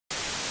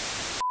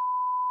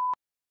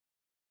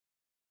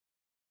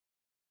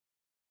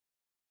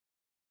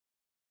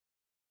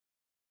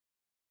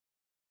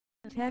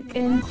Tech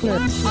and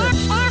clips.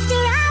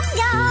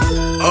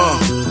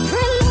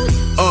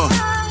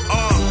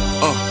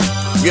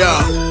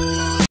 Yeah.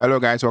 Hello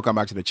guys, welcome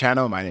back to the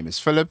channel. My name is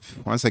Philip.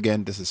 Once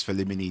again, this is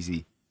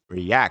Philiminizzy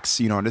Reacts.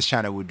 You know, on this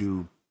channel we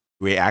do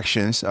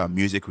reactions,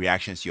 music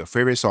reactions to your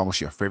favorite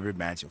songs, your favorite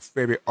bands, your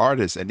favorite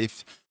artists. And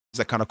if it's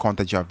the kind of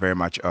content you're very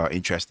much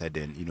interested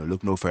in, you know,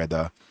 look no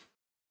further.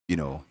 You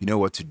know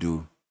what to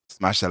do.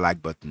 Smash the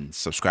like button,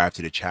 subscribe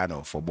to the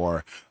channel for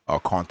more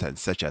content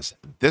such as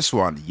this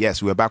one.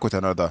 Yes, we're back with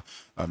another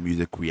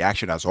music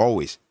reaction as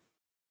always.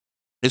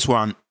 This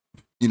one,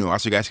 you know,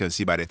 as you guys can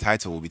see by the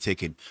title, will be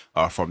taken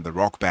from the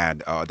rock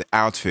band, the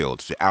Outfield.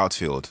 The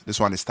Outfield. This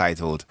one is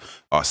titled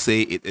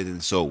Say It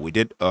Isn't So. We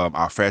did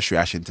our first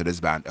reaction to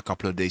this band a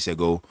couple of days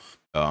ago,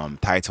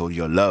 titled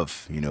Your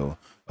Love. You know,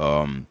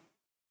 I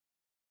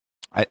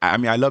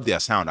mean, I love their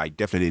sound. I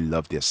definitely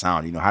love their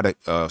sound. You know, I had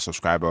a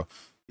subscriber,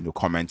 you know,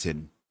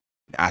 commenting,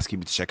 asking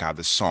me to check out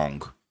the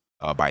song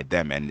by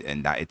them,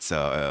 and that it's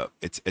a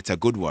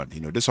good one. You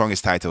know, this song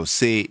is titled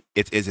Say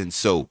It Isn't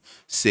So.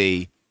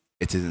 Say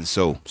It Isn't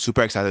So.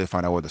 Super excited to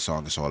find out what the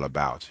song is all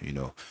about. You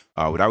know,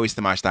 without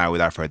wasting much time,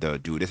 without further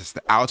ado, this is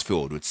the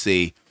Outfield with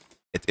Say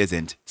It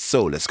Isn't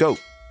So. Let's go.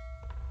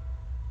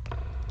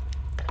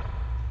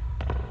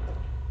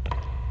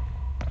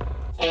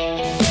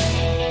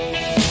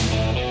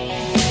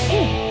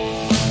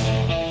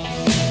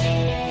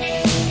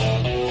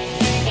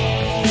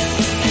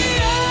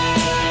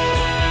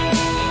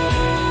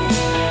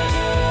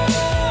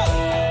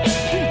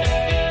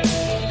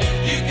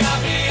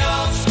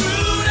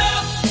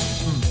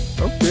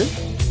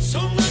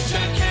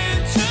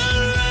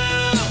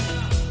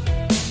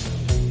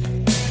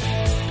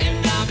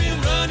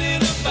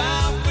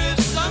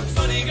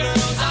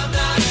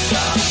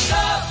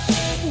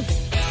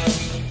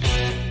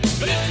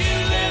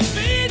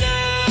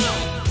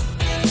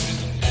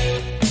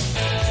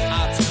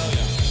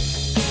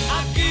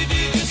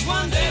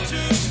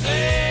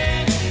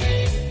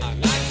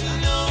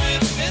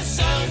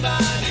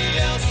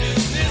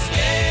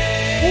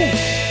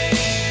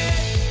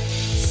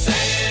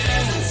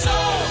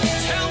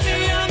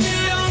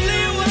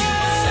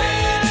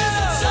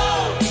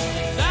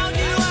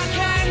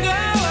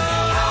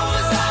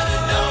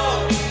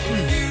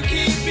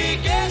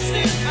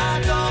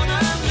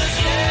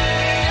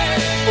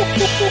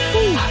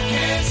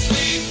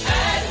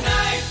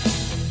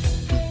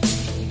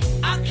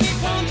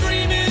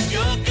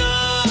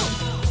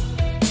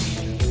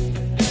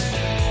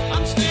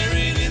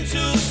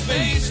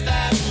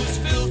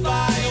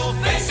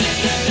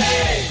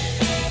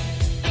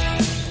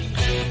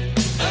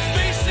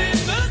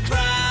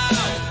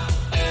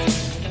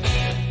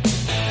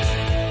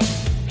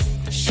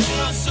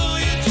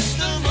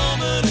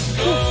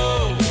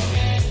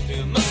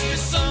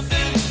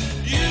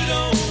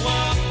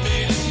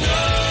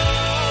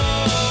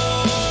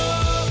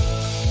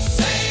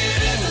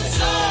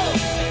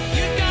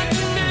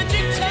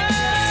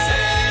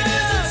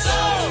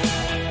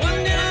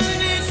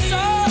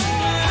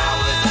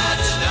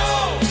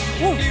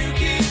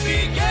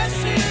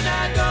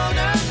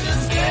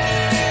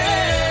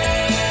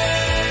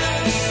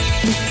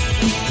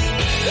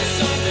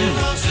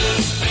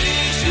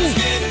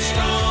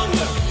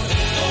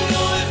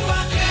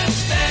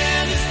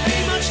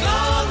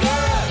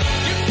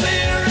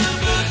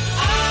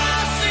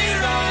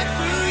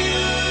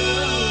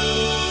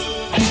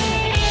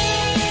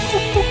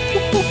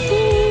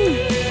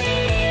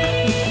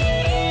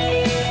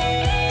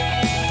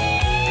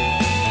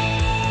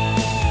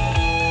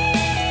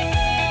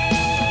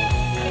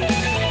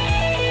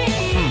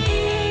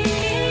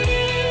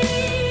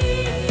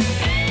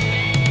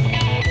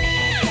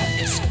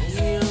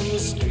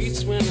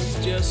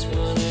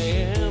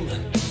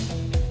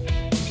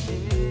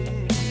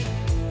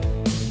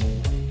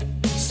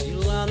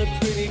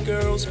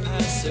 Girls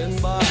passing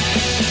by.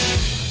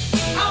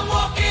 I'm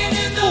walking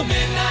in the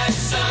midnight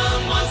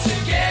sun once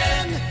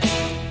again.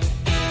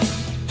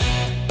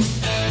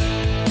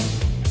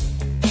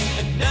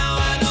 And now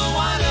I know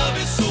why love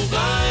is so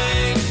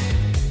blind.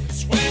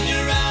 It's when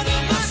you're out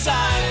of my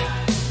sight,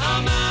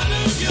 I'm out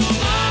of your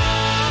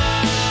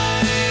mind.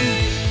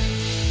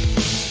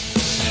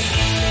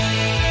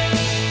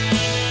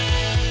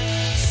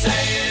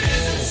 Say it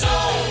isn't so.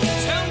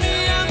 Tell me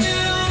I'm the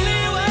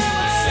only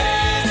one. Say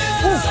it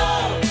isn't so.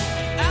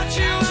 Out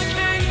you I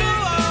can't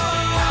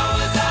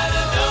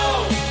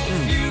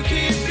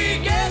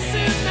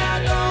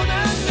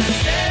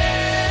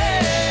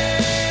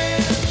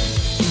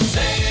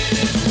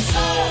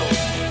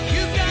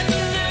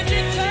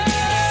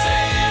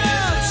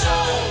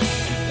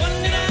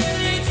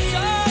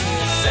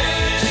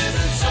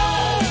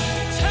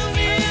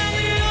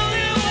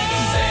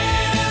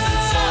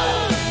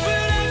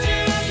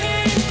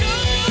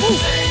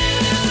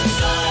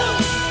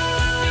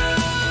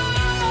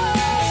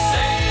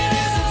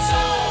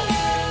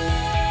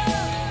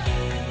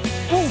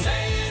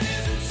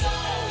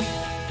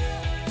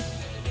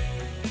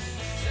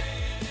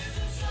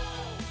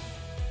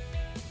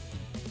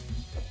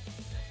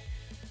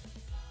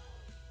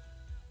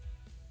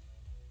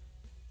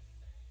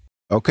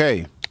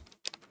Okay,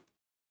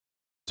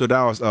 so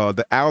that was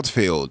the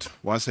Outfield.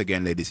 Once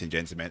again, ladies and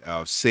gentlemen,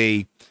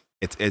 say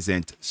it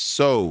isn't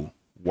so.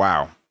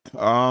 Wow.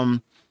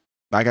 Um,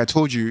 like I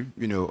told you,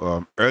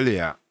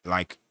 earlier,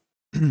 like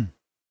the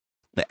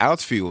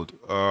Outfield.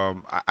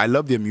 I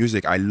love their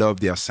music. I love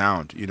their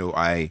sound.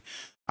 I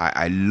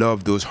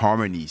love those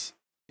harmonies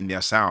in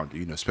their sound.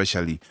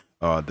 Especially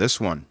this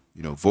one.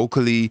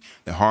 Vocally,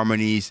 the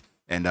harmonies,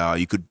 and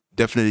you could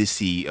definitely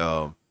see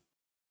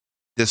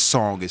this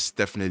song is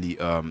definitely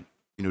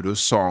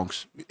those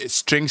songs. It's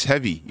strings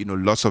heavy.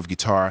 Lots of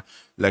guitar,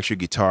 electric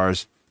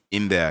guitars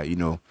in there.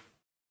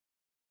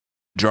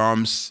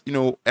 Drums.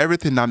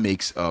 Everything that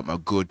makes a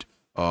good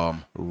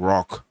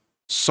rock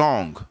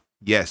song.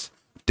 Yes,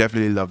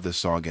 definitely love the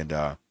song,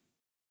 and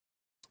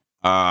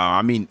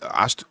I mean,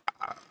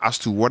 as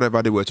to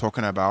whatever they were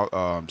talking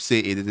about, say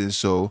it isn't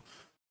so.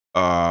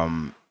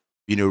 Um,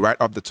 right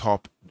up the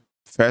top,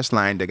 first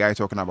line, the guy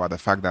talking about the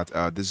fact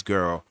that this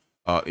girl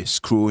is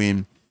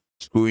screwing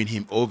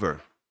him over.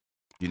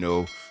 You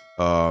know,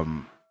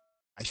 um,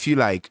 I feel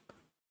like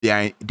they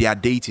are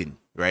dating,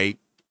 right?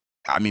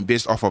 I mean,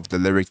 based off of the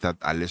lyrics that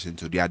I listened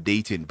to, they are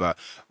dating, but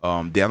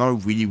they are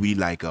not really, really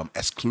like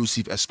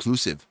exclusive.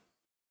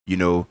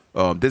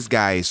 This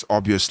guy is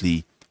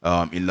obviously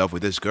in love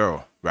with this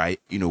girl,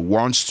 right?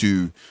 Wants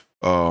to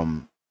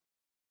um,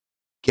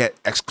 get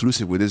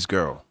exclusive with this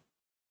girl,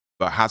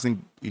 but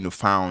hasn't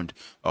found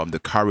the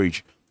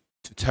courage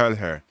to tell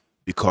her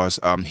because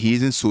he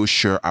isn't so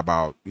sure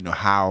about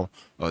how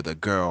the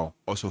girl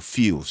also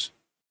feels,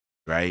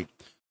 right?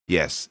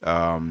 Yes.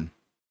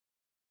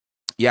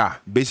 Yeah,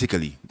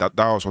 basically that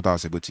was what I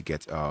was able to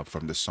get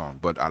from the song.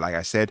 But like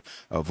I said,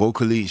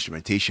 vocally,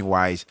 instrumentation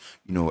wise,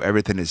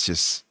 everything is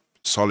just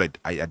solid.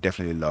 I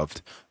definitely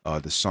loved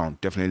the song.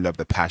 Definitely loved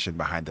the passion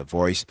behind the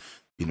voice.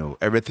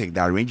 Everything,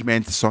 the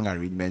arrangement, the song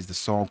arrangements, the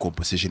song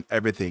composition,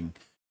 everything,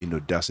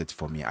 does it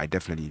for me. I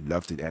definitely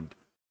loved it and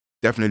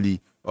definitely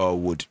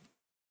would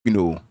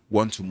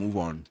want to move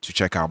on to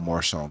check out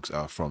more songs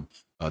from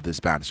this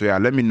band. So yeah,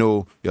 let me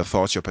know your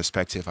thoughts, your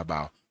perspective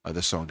about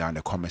the song down in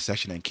the comment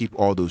section, and keep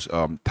all those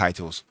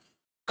titles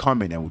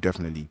coming, and we'll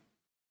definitely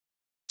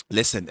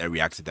listen and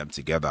react to them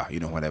together.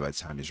 Whenever the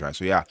time is right.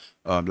 So yeah,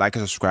 like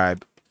and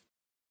subscribe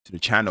to the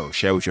channel,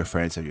 share with your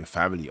friends and your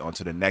family. On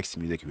to the next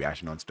music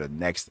reaction. On to the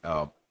next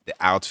the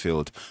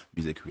Outfield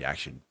music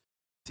reaction.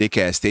 Take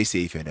care, stay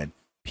safe, and then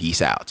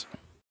peace out.